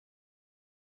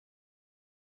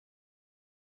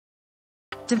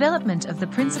Development of the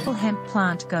principal hemp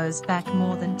plant goes back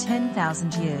more than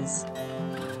 10,000 years.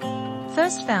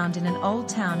 First found in an old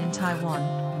town in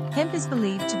Taiwan, hemp is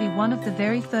believed to be one of the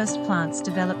very first plants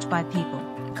developed by people.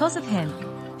 Because of hemp,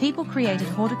 people created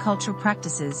horticultural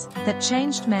practices that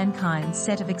changed mankind's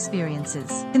set of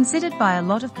experiences. Considered by a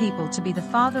lot of people to be the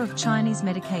father of Chinese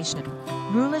medication,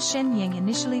 ruler Shen Yeng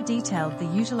initially detailed the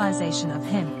utilization of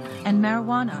hemp and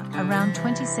marijuana around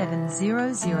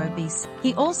 2700 BC.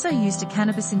 He also used a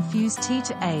cannabis-infused tea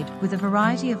to aid with a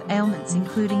variety of ailments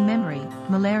including memory,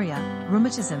 malaria,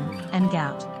 rheumatism, and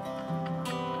gout.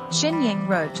 Shen Yeng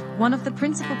wrote one of the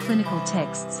principal clinical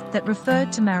texts that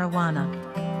referred to marijuana.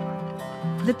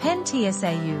 The Pen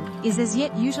Ts'au is as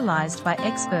yet utilized by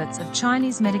experts of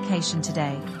Chinese medication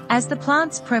today. As the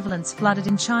plant's prevalence flooded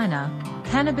in China,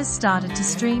 cannabis started to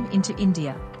stream into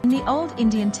India. In the old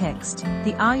Indian text,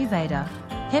 the Ayurveda,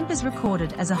 hemp is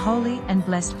recorded as a holy and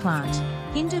blessed plant.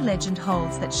 Hindu legend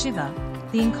holds that Shiva,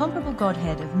 the incomparable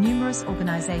godhead of numerous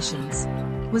organizations,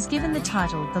 was given the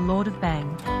title the Lord of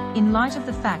Bang, in light of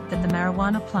the fact that the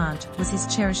marijuana plant was his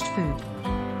cherished food.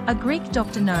 A Greek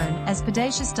doctor known as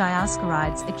Predaceous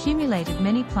Dioscorides accumulated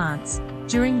many plants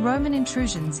during Roman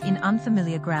intrusions in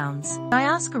unfamiliar grounds.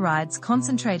 Dioscorides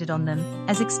concentrated on them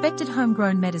as expected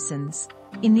homegrown medicines,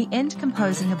 in the end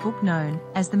composing a book known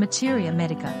as the Materia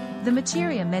Medica. The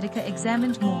Materia Medica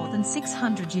examined more than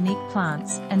 600 unique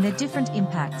plants and their different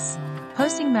impacts,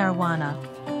 posting marijuana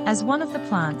as one of the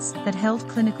plants that held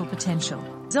clinical potential.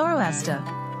 Zoroaster,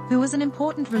 who was an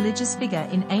important religious figure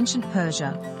in ancient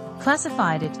Persia,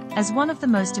 classified it as one of the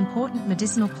most important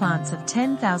medicinal plants of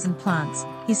 10,000 plants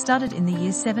he studied in the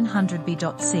year 700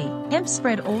 BC. Hemp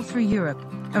spread all through Europe,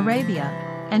 Arabia,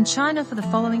 and China for the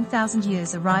following 1,000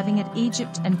 years, arriving at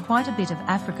Egypt and quite a bit of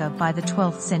Africa by the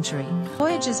 12th century.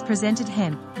 Voyagers presented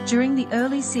hemp during the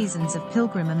early seasons of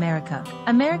Pilgrim America.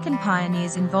 American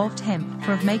pioneers involved hemp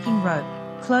for making rope,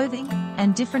 clothing,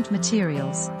 and different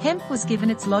materials. Hemp was given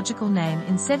its logical name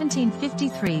in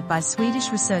 1753 by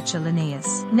Swedish researcher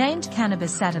Linnaeus, named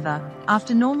cannabis sativa,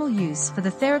 after normal use for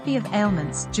the therapy of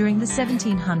ailments during the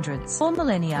 1700s. For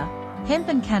millennia, hemp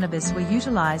and cannabis were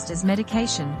utilized as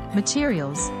medication,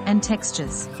 materials, and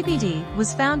textures. CBD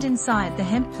was found inside the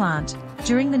hemp plant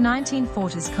during the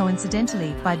 1940s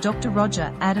coincidentally by Dr.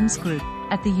 Roger Adams' group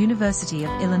at the University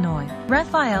of Illinois.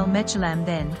 Raphael Mechoulam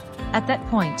then, at that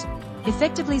point,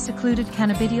 effectively secluded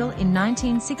cannabidiol in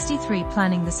 1963,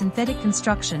 planning the synthetic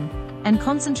construction and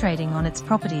concentrating on its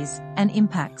properties and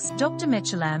impacts. Dr.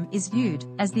 Mechoulam is viewed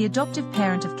as the adoptive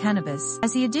parent of cannabis,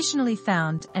 as he additionally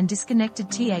found and disconnected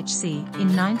THC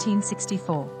in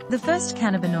 1964. The first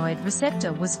cannabinoid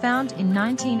receptor was found in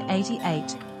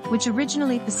 1988, which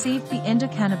originally perceived the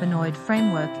endocannabinoid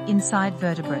framework inside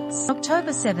vertebrates.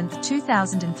 October 7,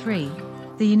 2003,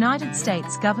 the United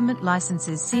States government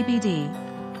licenses CBD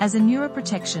as a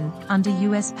neuroprotection under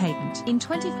U.S. patent. In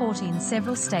 2014,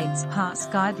 several states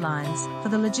passed guidelines for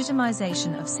the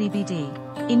legitimization of CBD.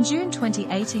 In June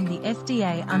 2018, the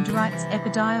FDA underwrites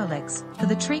Epidiolex for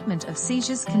the treatment of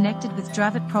seizures connected with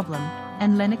Dravet problem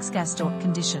and Lennox-Gastaut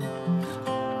condition.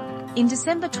 In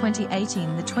December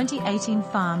 2018, the 2018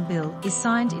 Farm Bill is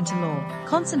signed into law.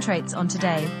 Concentrates on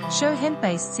today show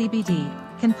hemp-based CBD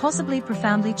can possibly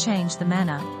profoundly change the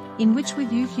manner in which we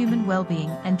view human well-being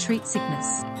and treat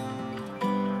sickness.